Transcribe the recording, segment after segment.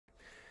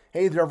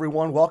Hey there,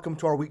 everyone. Welcome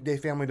to our weekday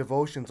family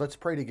devotions. Let's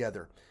pray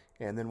together,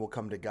 and then we'll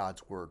come to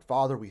God's Word.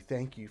 Father, we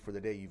thank you for the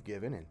day you've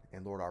given,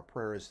 and Lord, our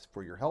prayer is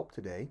for your help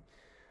today,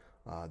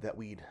 that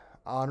we'd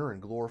honor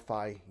and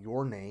glorify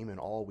your name in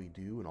all we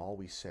do and all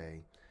we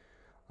say.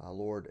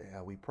 Lord,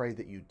 we pray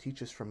that you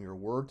teach us from your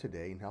Word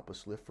today and help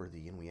us live for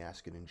thee, and we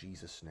ask it in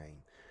Jesus' name.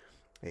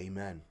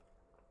 Amen.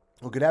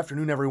 Well, good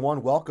afternoon,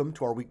 everyone. Welcome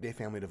to our weekday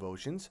family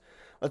devotions.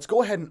 Let's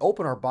go ahead and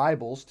open our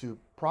Bibles to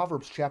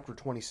Proverbs chapter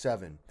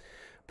 27.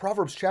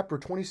 Proverbs chapter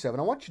 27,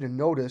 I want you to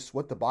notice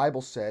what the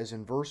Bible says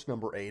in verse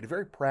number 8, a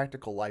very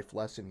practical life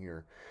lesson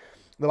here.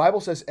 The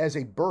Bible says, as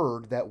a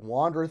bird that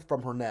wandereth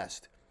from her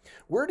nest.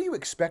 Where do you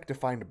expect to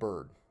find a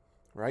bird?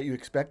 Right? You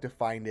expect to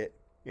find it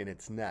in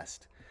its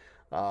nest.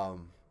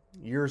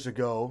 Years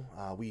ago,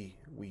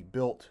 we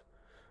built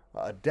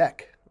a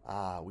deck.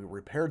 We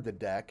repaired the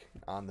deck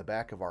on the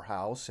back of our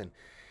house,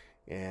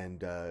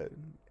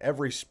 and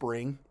every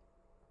spring,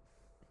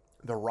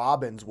 the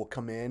robins will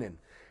come in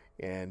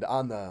and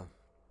on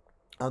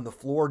the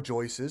floor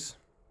joists,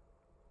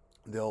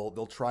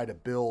 they'll try to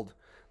build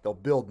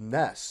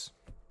nests,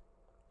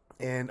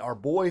 and our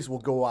boys will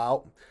go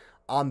out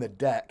on the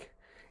deck,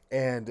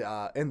 and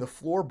in the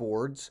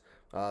floorboards,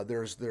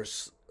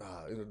 there's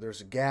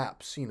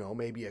gaps,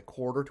 maybe a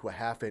quarter to a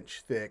half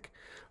inch thick,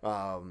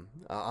 on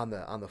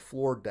the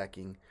floor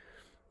decking,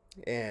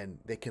 and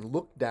they can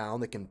look down,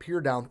 they can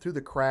peer down through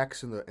the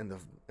cracks in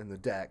the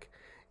deck,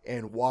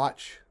 and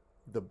watch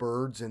the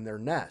birds in their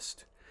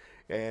nest.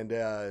 And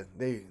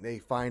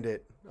they find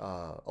it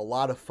a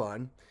lot of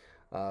fun,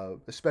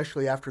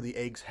 especially after the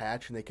eggs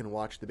hatch and they can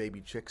watch the baby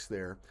chicks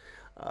there.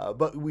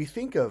 But we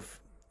think of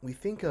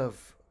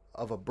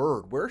a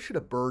bird. Where should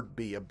a bird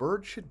be? A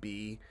bird should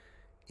be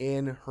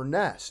in her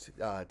nest,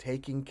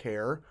 taking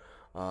care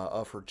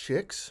of her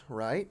chicks,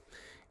 right?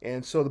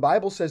 And so the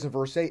Bible says in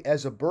verse 8,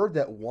 as a bird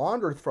that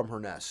wandereth from her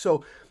nest.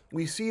 So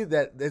we see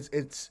that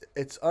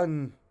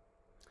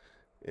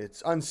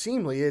it's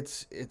unseemly,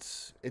 it's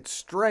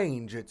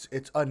strange,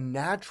 it's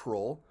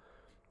unnatural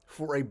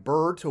for a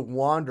bird to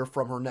wander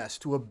from her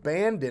nest, to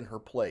abandon her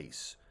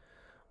place,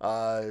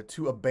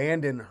 to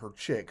abandon her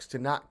chicks, to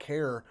not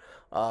care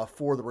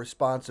for the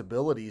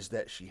responsibilities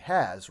that she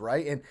has,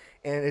 right? And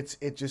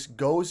it just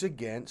goes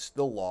against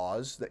the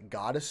laws that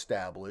God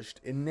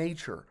established in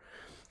nature.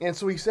 And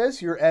so he says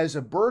here, as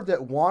a bird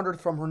that wandered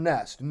from her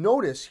nest.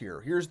 Notice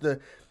here's the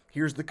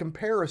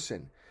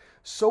comparison.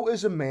 So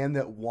is a man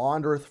that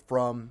wandereth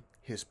from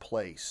his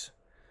place.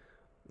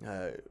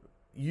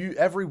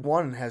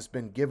 Everyone has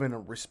been given a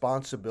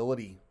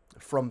responsibility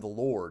from the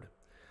Lord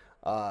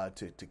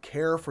to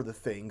care for the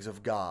things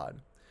of God.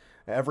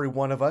 Every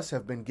one of us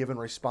have been given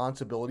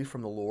responsibility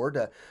from the Lord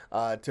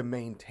to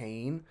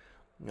maintain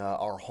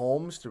our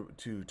homes,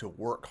 to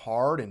work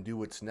hard and do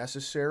what's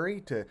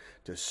necessary to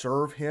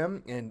serve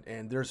Him.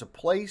 And there's a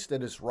place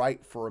that is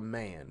right for a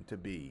man to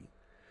be.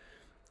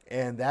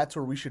 And that's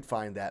where we should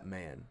find that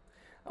man.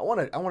 I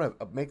want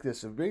to make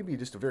this maybe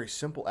just a very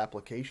simple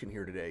application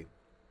here today.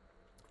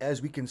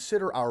 As we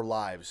consider our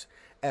lives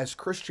as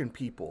Christian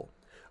people,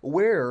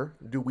 where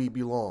do we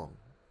belong?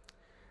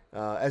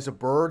 As a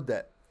bird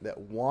that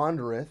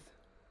wandereth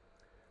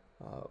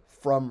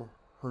from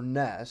her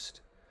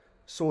nest,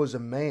 so is a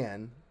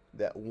man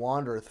that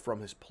wandereth from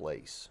his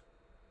place.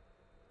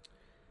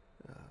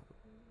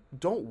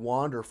 Don't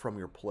wander from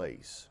your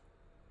place.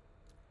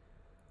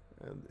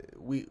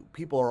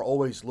 People are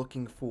always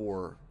looking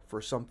for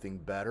something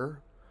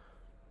better.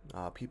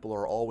 People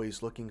are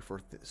always looking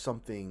for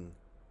something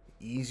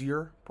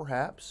easier,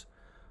 perhaps.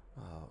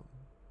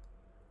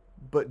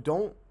 But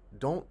don't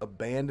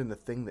abandon the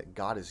thing that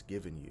God has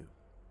given you.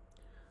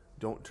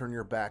 Don't turn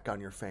your back on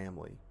your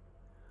family.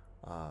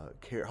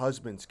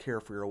 Husbands, care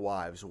for your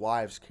wives.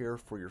 Wives, care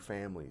for your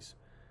families.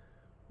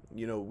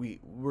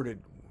 We're to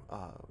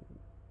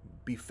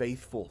be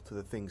faithful to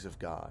the things of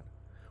God.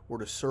 We're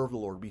to serve the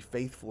Lord, be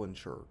faithful in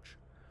church.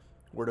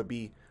 We're to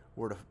be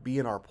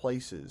in our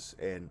places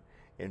and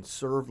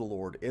serve the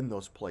Lord in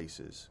those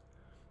places.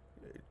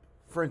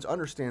 Friends,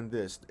 understand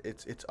this.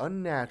 It's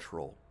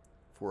unnatural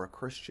for a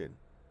Christian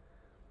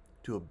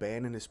to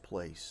abandon his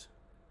place,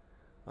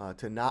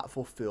 to not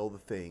fulfill the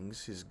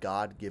things, his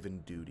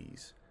God-given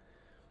duties.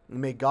 And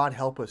may God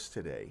help us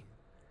today.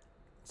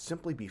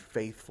 Simply be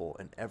faithful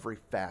in every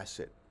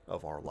facet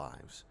of our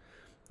lives.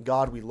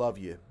 God, we love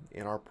you,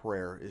 and our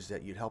prayer is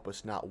that you'd help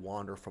us not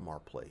wander from our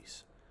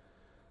place.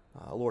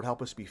 Lord,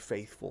 help us be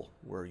faithful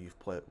where you've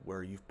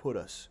put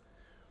us.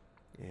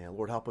 And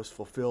Lord, help us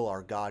fulfill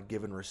our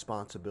God-given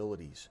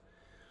responsibilities.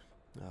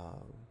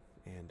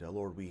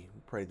 Lord, we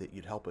pray that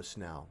you'd help us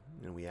now,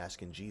 and we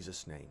ask in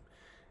Jesus' name,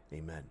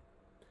 amen.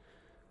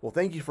 Well,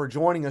 thank you for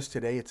joining us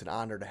today. It's an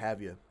honor to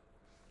have you.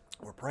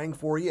 We're praying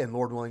for you, and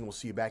Lord willing, we'll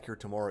see you back here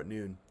tomorrow at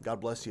noon.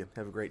 God bless you.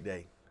 Have a great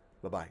day.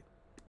 Bye-bye.